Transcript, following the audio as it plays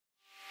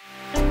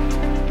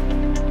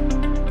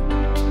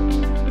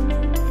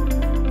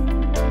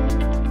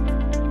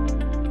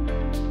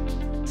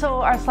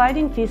our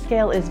sliding fee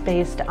scale is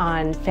based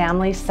on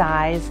family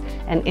size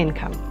and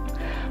income.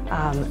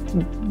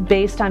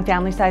 Based on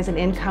family size and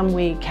income,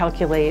 we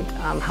calculate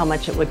how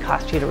much it would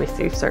cost you to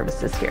receive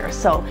services here.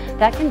 So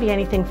that can be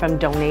anything from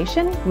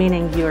donation,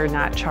 meaning you are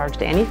not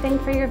charged anything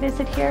for your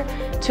visit here,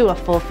 to a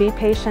full fee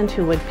patient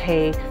who would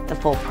pay the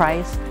full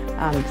price,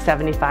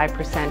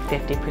 75%,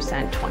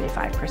 50%,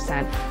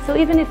 25%. So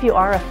even if you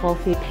are a full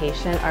fee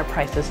patient, our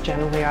prices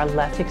generally are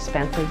less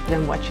expensive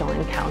than what you'll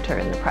encounter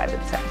in the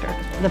private sector.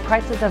 The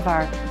prices of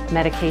our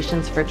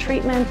medications for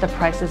treatment, the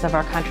prices of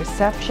our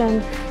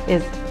contraception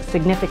is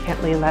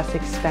significantly less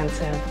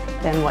expensive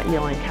than what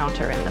you'll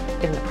encounter in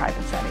the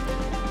private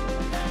setting.